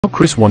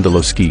Chris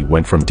Wondolowski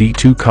went from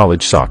D2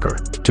 college soccer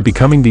to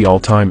becoming the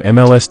all-time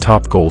MLS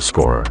top goal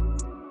scorer.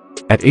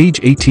 At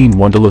age 18,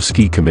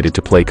 Wondolowski committed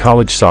to play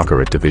college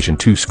soccer at Division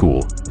II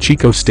school,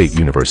 Chico State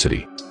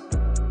University.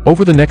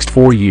 Over the next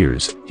 4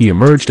 years, he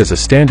emerged as a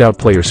standout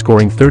player,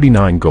 scoring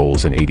 39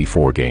 goals in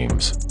 84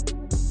 games.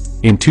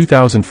 In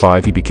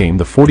 2005, he became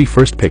the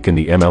 41st pick in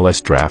the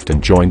MLS draft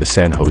and joined the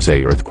San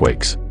Jose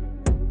Earthquakes.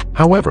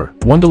 However,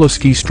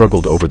 Wondolowski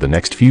struggled over the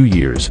next few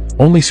years,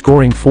 only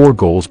scoring 4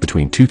 goals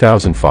between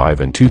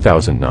 2005 and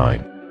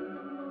 2009.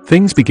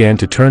 Things began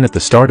to turn at the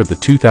start of the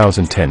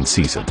 2010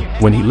 season,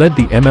 when he led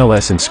the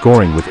MLS in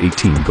scoring with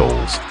 18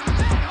 goals.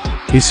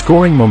 His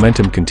scoring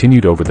momentum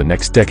continued over the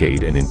next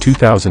decade, and in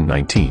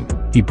 2019,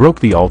 he broke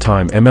the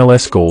all-time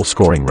MLS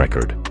goal-scoring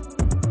record.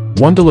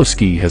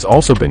 Wondolowski has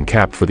also been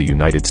capped for the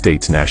United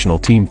States national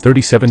team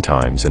 37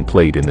 times and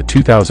played in the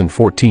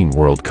 2014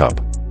 World Cup.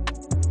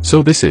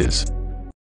 So this is